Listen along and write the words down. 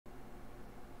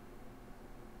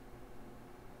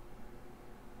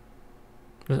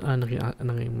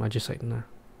Naging magicite na.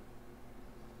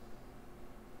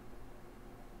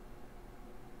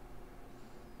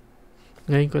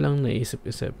 Ngayon ko lang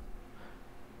naisip-isip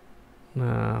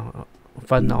na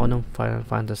fan ako ng Final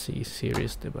Fantasy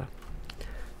series, diba?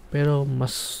 Pero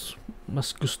mas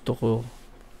gusto ko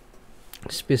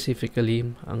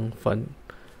specifically ang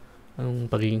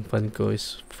pagiging fan ko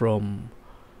is from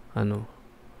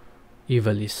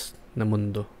Ivalice na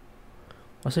mundo.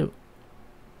 Kasi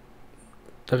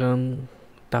talagang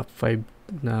top 5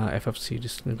 na FF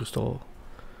series na gusto ko.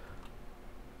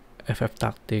 FF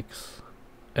Tactics,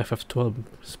 FF12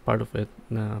 is part of it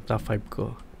na top 5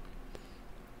 ko.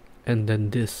 And then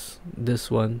this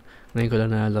one, ngayon ko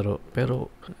lang nalalaro.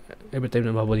 Pero every time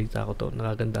na babalita ako to,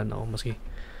 nakagandaan ako maski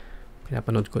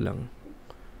pinapanood ko lang.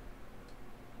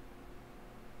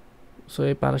 So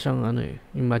para siyang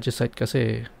yung magicite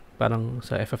kasi parang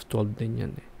sa FF12 din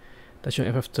yan eh. Tapos yung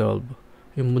FF12,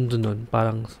 yung mundo nun,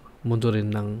 parang mundo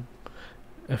rin ng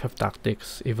FF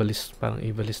Tactics, Ivalice, parang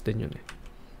Ivalice din yun eh.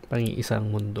 Parang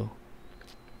iisang mundo.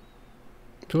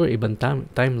 Siguro ibang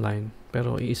timeline,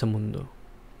 pero iisang mundo.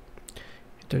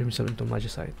 Turn himself into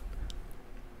magicite.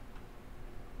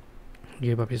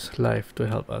 Gave up his life to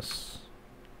help us.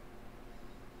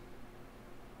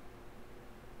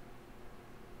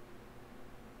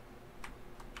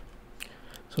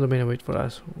 So Lumina, wait for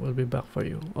us. We'll be back for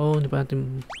you. Oh, hindi pa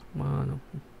natin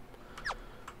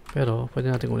pero pwede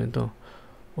natin kunin to.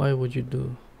 Why would you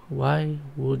do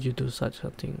such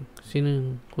a thing?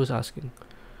 Who's asking?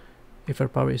 If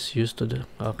our power is used to the...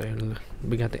 Okay,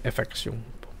 bigyan natin effects yung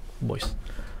voice.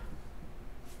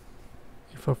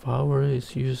 If our power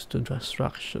is used to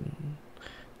destruction,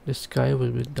 the sky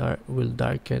will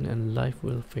darken and life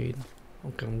will fade.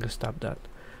 Okay, I'm gonna stop that.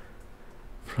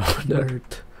 From the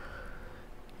earth,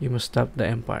 you must stop the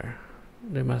empire.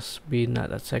 There must be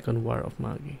not a second war of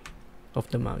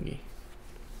the Magi.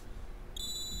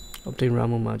 Obtain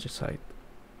Ramo Magicite.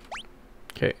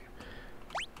 Okay.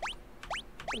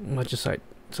 Magicite.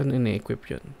 Saan ini-equip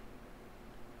yun?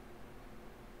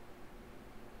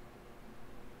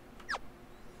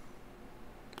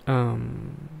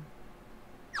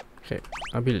 Okay.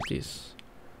 Abilities.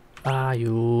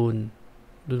 Yun.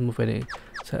 Doon mo pwedeng,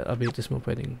 sa abilities mo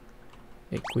pwedeng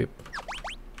equip.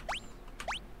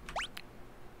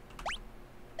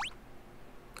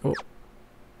 Oh.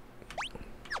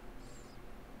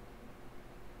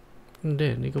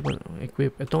 Hindi ko pa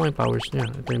equip. Ito nga yung powers niya.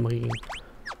 Ito yung magiging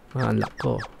ma-unlock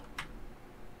ko.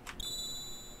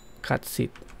 Cut seat.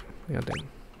 Tingnan.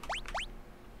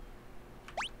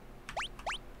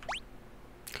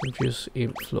 Confuse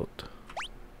imp float.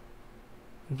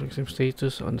 Inflicts some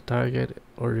status on the target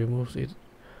or removes it.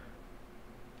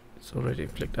 It's already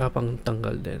inflicted. Pang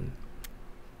tanggal din.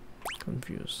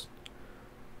 Confuse.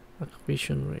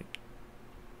 Acquisition rate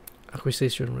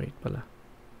pala.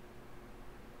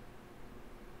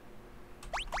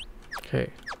 Okay.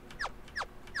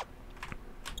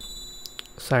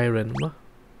 Siren ba?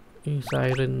 Yung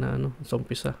siren na sa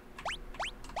umpisa.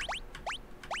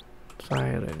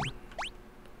 Siren.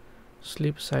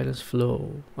 Sleep, silence,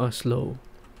 flow. Slow.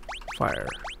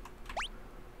 Fire.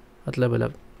 At level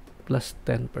up plus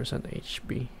 10%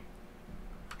 HP.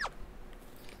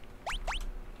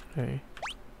 Okay.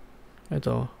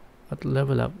 Ito. At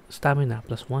level up stamina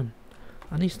plus 1.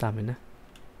 Ano yung stamina?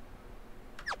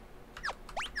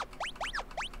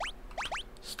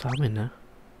 Stamina?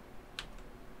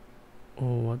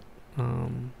 Oh, what?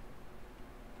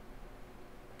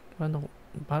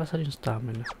 Para sa yung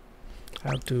stamina?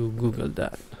 I have to Google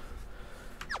that.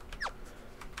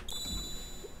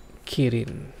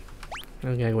 Kirin.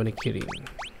 Ang gagawa ni Kirin.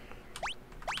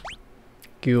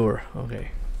 Cure. Okay.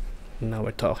 Now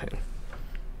we're talking.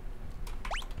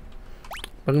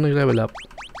 Pag nag-level up,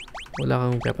 wala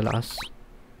kang pepalakas.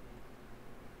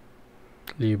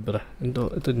 Libra.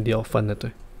 Ito hindi ako fan na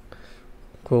to eh.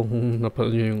 Kung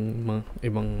napanood nyo yung mga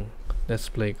ibang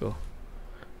let's play ko,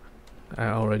 I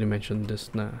already mentioned this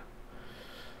na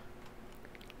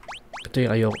ito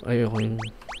yung ayoko yung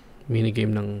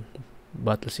minigame ng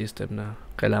battle system na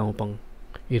kailangan mo pang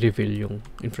i-reveal yung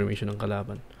information ng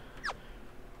kalaban.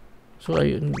 So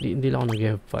hindi lang ako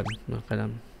nag-have fun na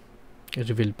kailangan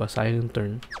i-reveal pa, sayang yung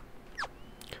turn.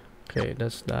 Okay,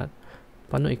 that's that.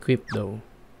 Paano equip daw?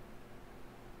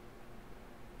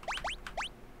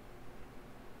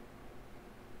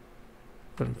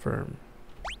 Confirm.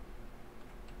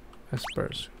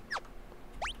 ESPERS.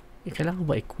 Kailangan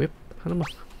ba equip? Ano ba?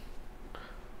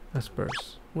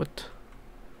 ESPERS. What?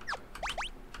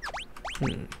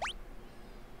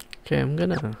 Okay, I'm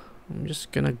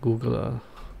just gonna Google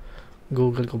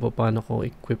ko pa paano ko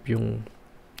equip yung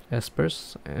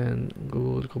ESPERS and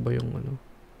Google ko ba yung ano,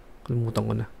 kalimutan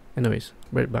ko na. Anyways,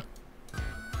 right back.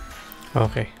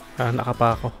 Okay,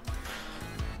 nakapa ako.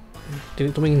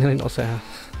 Tumingin na rin ako sa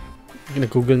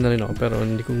nag-google na rin ako pero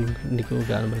hindi ko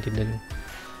gaano maintindihan yung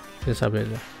sinasabi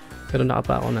nila. Pero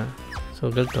nakapa ako na.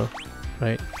 So, ganito,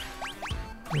 right?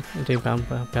 Ito yung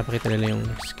papakita nila yung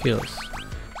skills.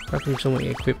 Para kung gusto mo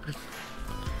i-equip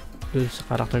dun sa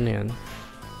character na yan,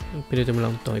 pilitin mo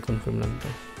lang ito, i-confirm lang ito.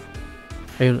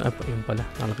 Ayun, yun pala,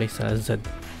 nakalagay sa Z,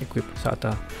 equip sa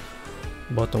ata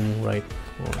bottom right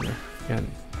corner. Yan.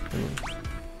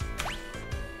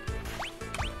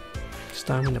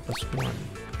 Stamina plus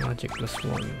 1, magic plus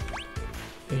 1,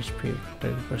 HP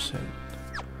 30%.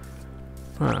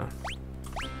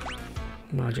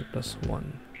 Magic plus 1.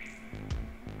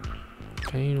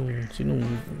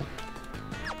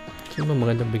 Sino ba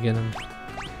magandang bigyan ng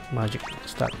magic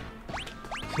stat?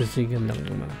 Sisigan lang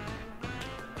naman.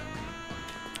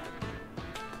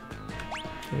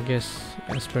 I guess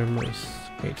ESPERS mo is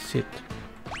 8 sit.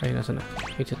 Ay, nasa na?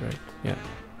 8 sit, right? Yeah.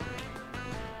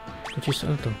 Which is,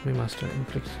 ano to? May master.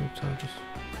 Inflicts charges.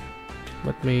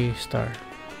 But may star.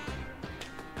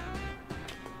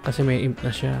 Kasi may imp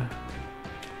na siya.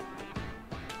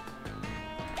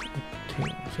 Okay.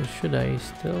 So, should I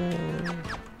still...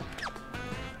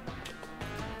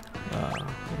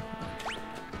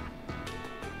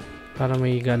 para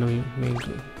may ganong may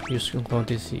use yung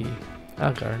konti si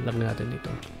Agar, lagyan natin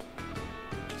dito.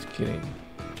 Skilling.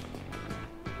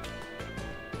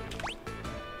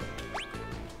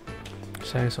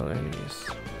 Science all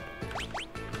enemies.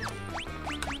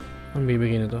 Ang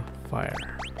bibigyan nito? Fire.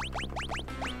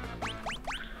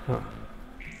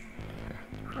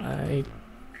 I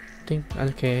think,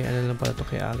 ano lang pala ito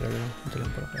kay Agar lang. Ito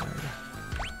lang pala kay Agar.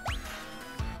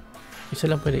 Isa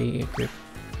lang pwede i-equip.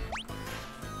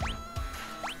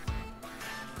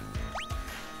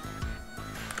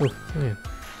 Oh, ano yan?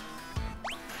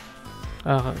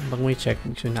 Pag may check,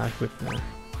 gusto na-equip na.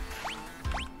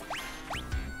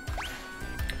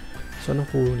 So, anong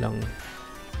kulang?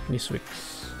 This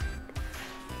week's.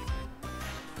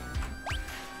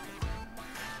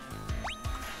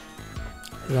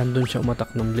 Random siya umatak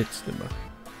ng blitz, diba?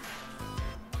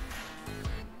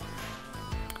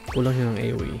 Kulang siya ng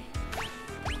AoE.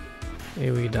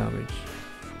 AoE damage.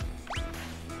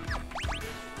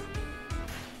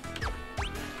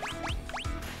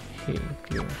 Heal,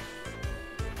 cure.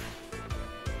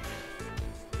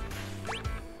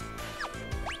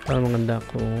 Parang maganda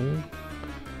kung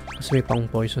kasi may pang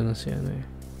poison na si ano eh.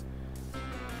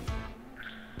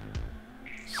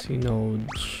 Si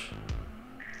Nodge.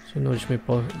 Si Nodge may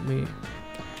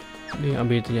yung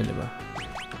ability niya, diba?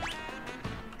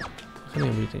 Saan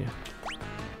yung ability niya?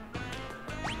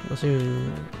 Kasi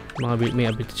yung may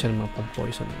ability siya ng mga pang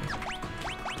poison.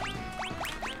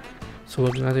 So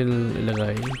wag natin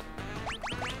ilagay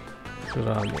sa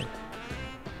Ramo.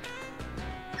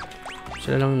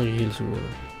 Sila lang nag-heal siguro.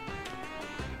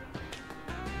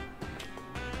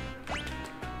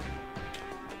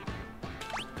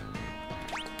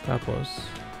 Tapos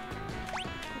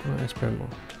ESPERS mo.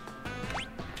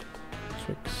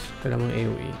 Swix. Kailangan mong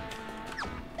AoE.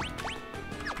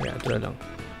 Kaya ito lang.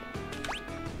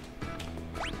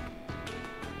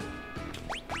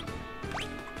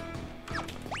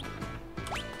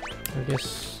 I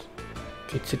guess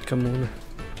kitsit ka muna.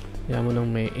 Kaya mo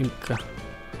nang may imp ka.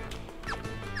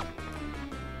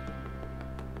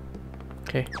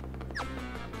 Okay.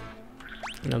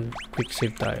 Nag-quick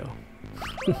save tayo.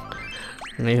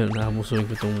 Ngayon, nakamusuin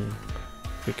ko itong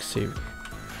quick save.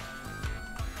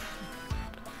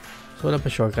 So, wala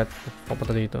pa shortcut.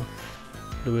 Papunta dito.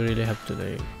 Do we really have to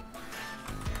like...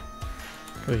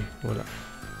 Uy, wala.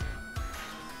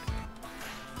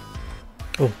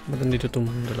 Oh, ba't nandito itong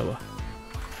dalawa?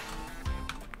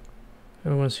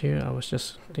 Everyone's here. I was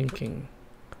just thinking.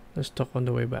 Let's talk on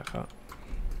the way back out.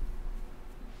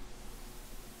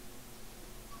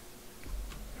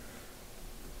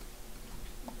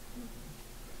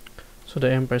 So the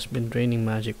Emperor's been draining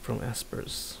magic from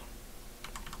ESPERS.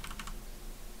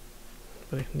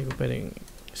 Pero hindi ko pwedeng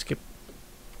skip.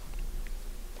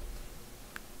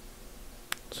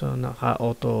 So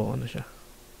naka-auto ano siya.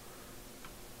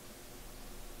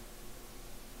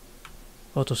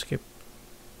 Auto skip.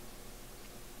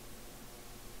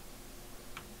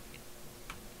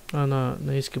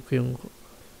 Na-skip ko yung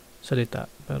salita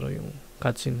pero yung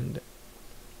cutscene hindi.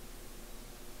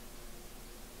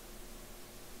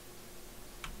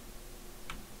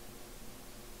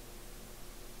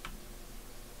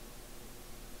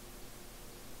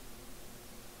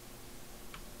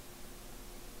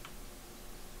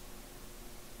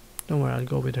 Don't worry, I'll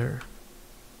go with her.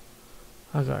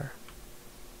 Agar.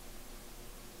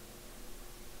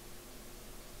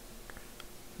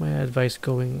 My advice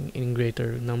going in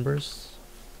greater numbers.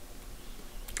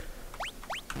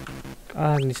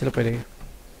 Hindi sila pwede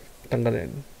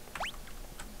tanggalin.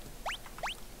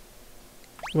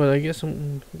 Well, I guess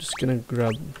I'm just gonna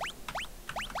grab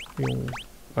yung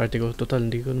party ko. Total,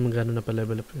 hindi ko naman gano'n na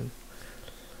pa-level up yun.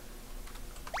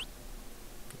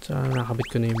 Tsaka nakabit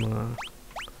ko na yung mga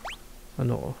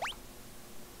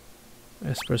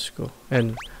ESPERS ko.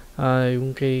 And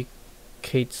yung kay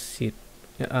Kate seat,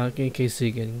 kay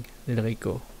Sigan, nilagay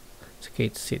ko sa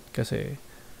Kate seat kasi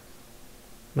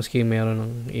maski meron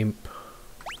ng imp.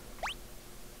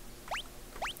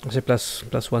 Kasi plus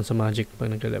 1 sa magic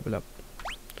pag nagre-level up.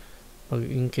 Pag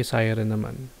yung kay Siren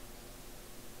naman,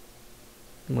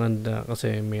 maganda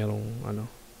kasi merong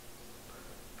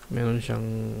meron siyang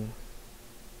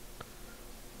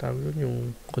tawag yun, yung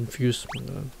confuse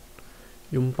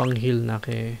yung pang heal na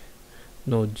kay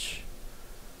Nodge,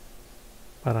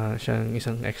 para siyang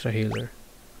isang extra healer.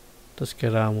 Tapos kay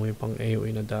Ramo yung pang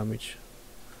AoE na damage,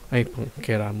 ay pang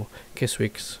kay Ramo, kay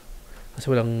Swix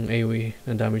kasi walang AoE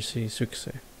na damage si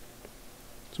Swix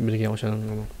so binigyan ko siya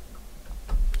ng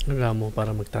Ramo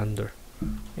para mag thunder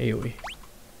AoE.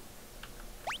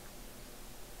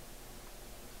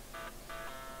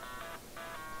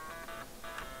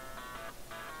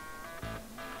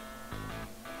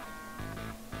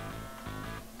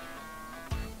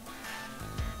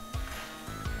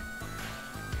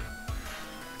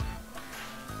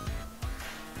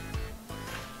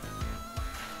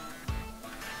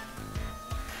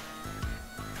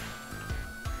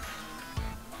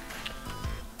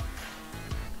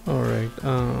 Alright,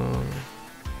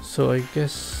 so I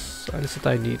guess alis na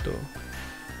tayo dito.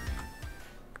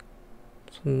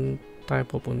 Saan tayo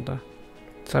pupunta?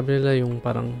 Sabi nila yung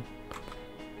parang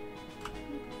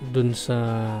dun sa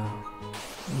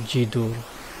Jidur,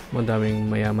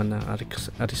 madaming mayaman na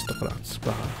aristocrats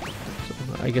baka.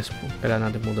 So I guess po,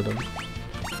 kailangan natin punta dun.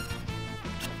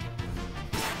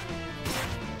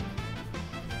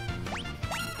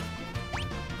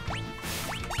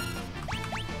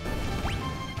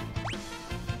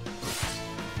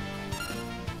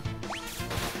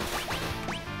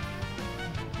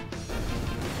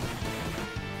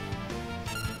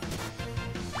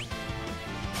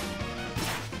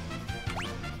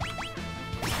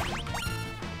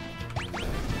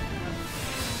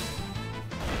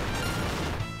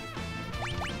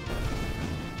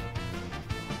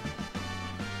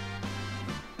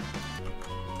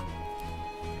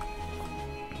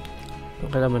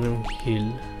 Kailangan ng heal.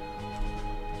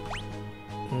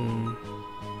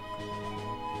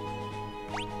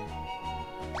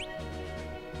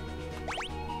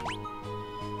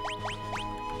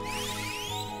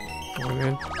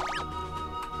 Okay.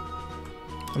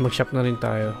 Mag-shop na rin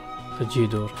tayo sa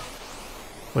Jidur.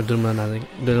 Doon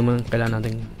naman kailangan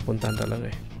natin puntahan talaga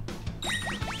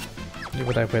Hindi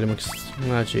pa tayo pwede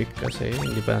mag-magic kasi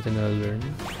hindi pa natin na-learn.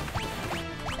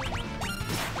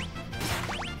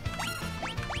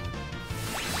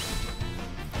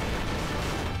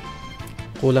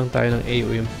 Kulang tayo ng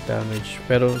AoE damage.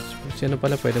 Pero sino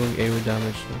pala pwede mag-AoE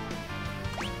damage no?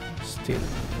 Still.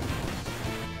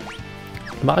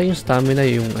 Baka yung stamina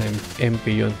yung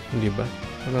MP yun, hindi ba?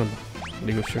 Ano ba?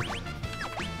 Hindi ko sure.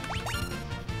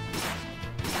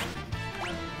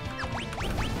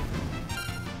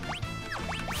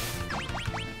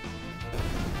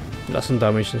 Lakas ng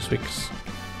damage ng Swix.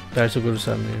 Dahil siguro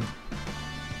sa yun.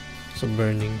 Sa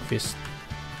Burning Fist.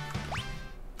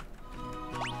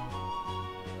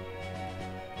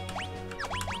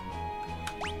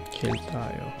 Kill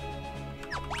tayo.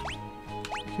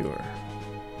 Cure.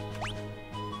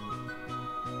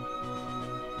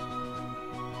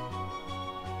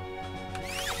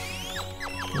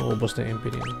 Maubos na yung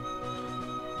MP niya.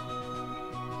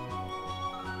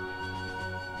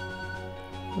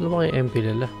 Ano ba kayo MP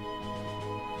nila?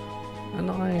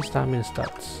 Ano kaya yung stamina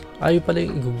stats? Ayaw pala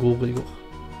yung i-google ko.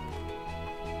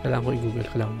 Kailangan ko i-google.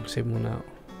 Kailangan ko save muna ako.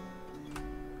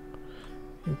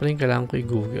 Yung pala yung kailangan ko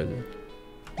i-google.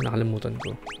 Nakalimutan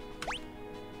ko.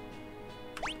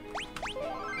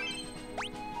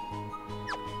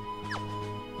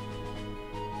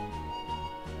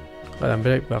 I'll be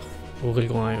right back. Google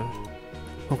ko ngayon.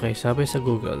 Okay, sabi sa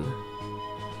Google,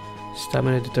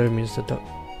 stamina determines the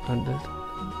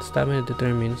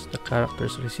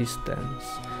character's resistance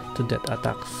to death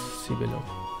attacks. See below.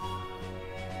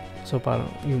 So parang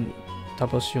yung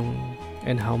tapos yung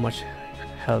and how much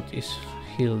health is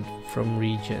healed from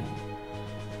regen.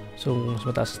 So mas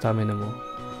mataas stamina mo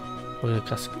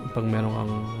pag meron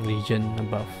kang regen na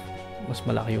buff, mas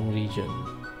malaki yung regen.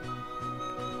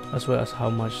 as well as how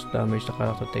much damage the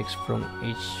character takes from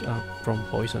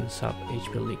poison, sap,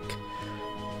 HP leak.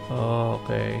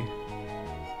 Okay.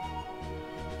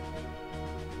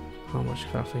 How much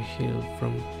character healed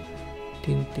from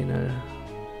Tintina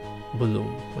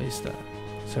Bloom? What is that?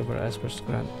 Several ESPERS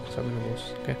grant. Sabi ng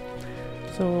boss. Okay.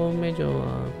 So, medyo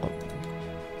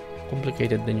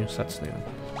complicated din yung stats na yun.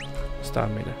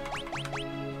 Stamina.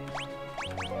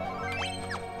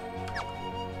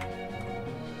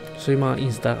 So, yung mga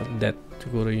instant death,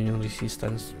 siguro yun yung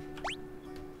resistance.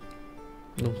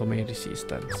 Doon ka may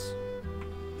resistance.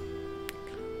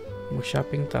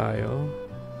 Mag-shopping tayo.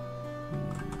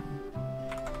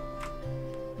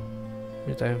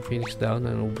 May tayong Phoenix Down,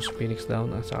 nanubos Phoenix Down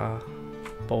at saka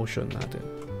potion natin.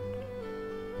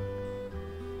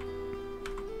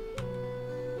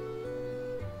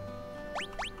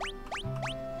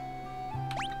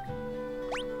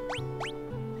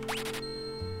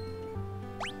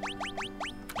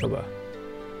 Ito ba?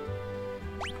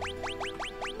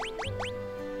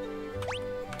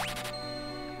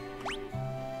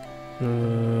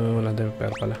 Wala tayong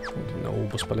pera pala.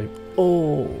 Naubos pala yung...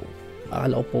 Oh!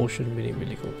 Akala ko potion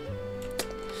binibili ko.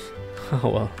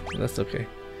 Oh well, that's okay.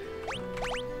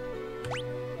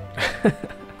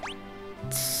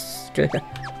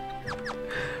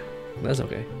 That's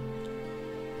okay.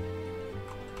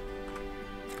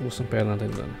 Ubus ang pera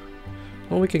natin doon.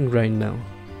 Oh, we can grind now.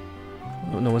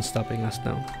 No one's stopping us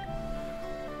now.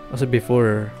 Kasi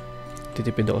before,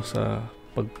 titipid ako sa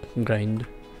pag-grind.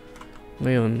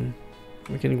 Ngayon,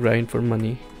 we can grind for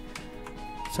money.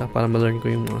 Sa para ma-learn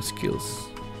ko yung mga skills.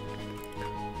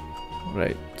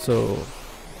 Right, so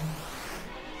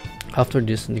after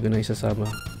this, hindi ko na isasama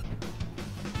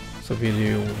sa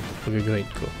video yung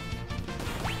pag-grind ko.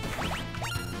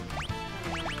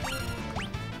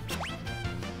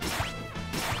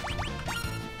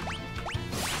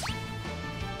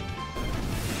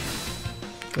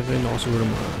 Gagawin ako siguro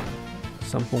mga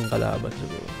 10 kalaban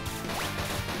siguro.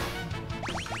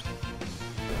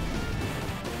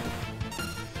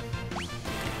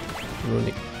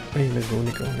 Runic. Ay,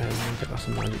 nag-runic ako na naman tsaka sa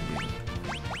magic dito.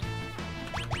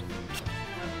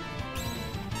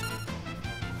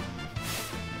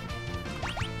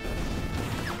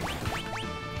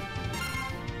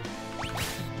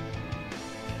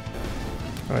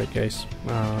 Alright guys,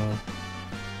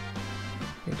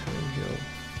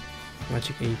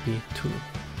 Magic AP 2.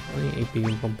 Ano yung AP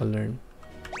yung pampalearn?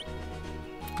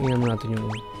 Tingnan natin yung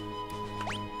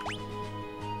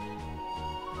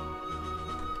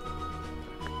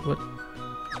what?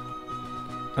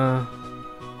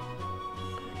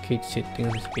 Kate sheet.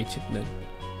 Tingnan sa Kate sheet din.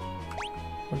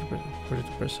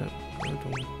 42%.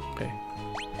 Okay.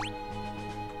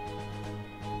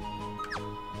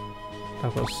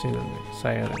 Tapos sino?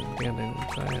 Siren. Tingnan natin yung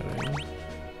Siren.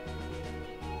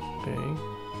 Okay.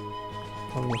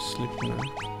 Almost sleep na.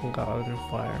 Kung kakaroon ng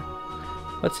fire.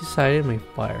 Ba't si Siren may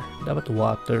fire? Dapat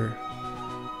water.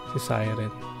 Si Siren.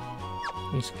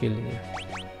 Yung skill niya.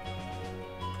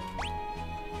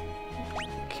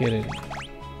 Kirin.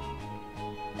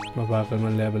 Mabagal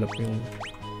man level up yung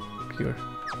cure.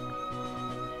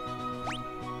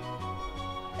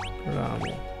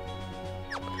 Ramo.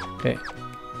 Okay.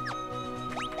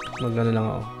 Magana lang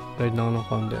ako. Ride na ako ng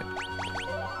konti.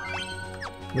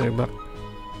 We're back.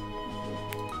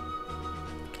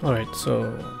 Alright, so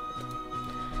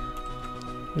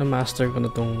na-master ko na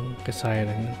tong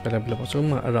Siren. Level up. So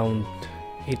around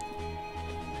 8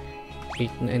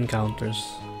 na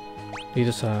encounters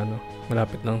dito sa ano,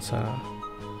 malapit lang sa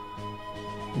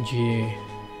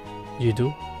G2.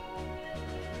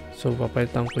 So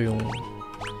papalitan ko yung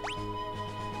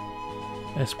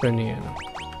Esper niya, ano.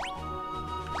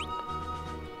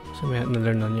 So may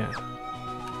na-learn na niya.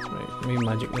 Right, may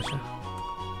magic na siya.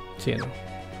 Si ano,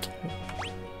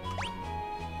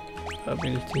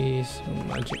 abilities,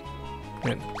 magic.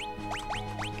 Ayan.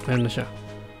 Meron na siya.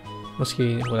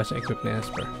 Maski wala siyang equip na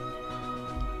Esper.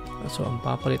 So, ang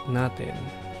papalit natin,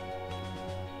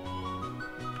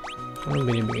 anong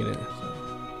binibigay nila? So,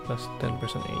 plus 10%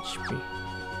 HP.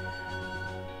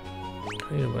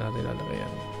 Ayun ba natin lalagay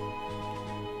yan?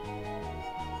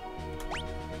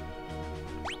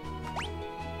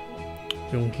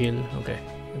 Yung heal, okay.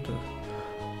 Ito.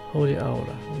 Holy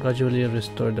Aura. Gradually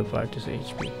restore the party's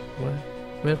HP. What?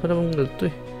 Meron pa namang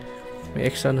galto eh. May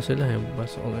extra na sila eh.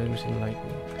 Basta all enemies in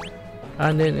lightning.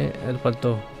 And then, ano pa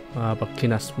ito? Pag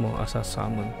kinas mo as a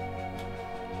summon.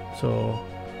 So,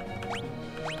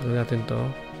 gawin natin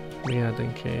to. Bigyan natin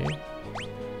kay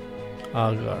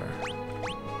Agar.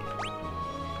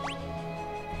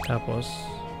 Tapos,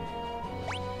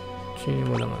 sinin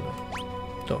mo lang ano.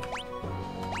 Ito.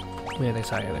 Bigyan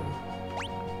natin Siren.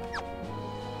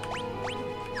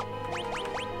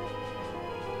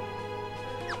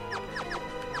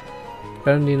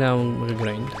 Pero hindi na ako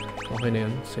mag-grind. Okay na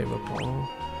yun. Save up ako.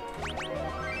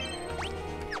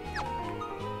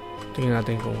 Tingnan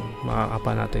natin kung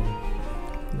makakapa natin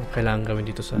ano kailangan gawin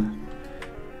dito sa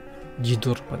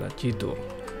G-Tour pala.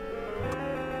 G-Tour.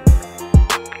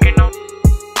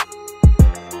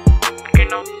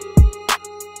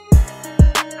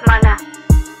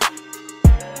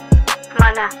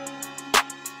 Mana.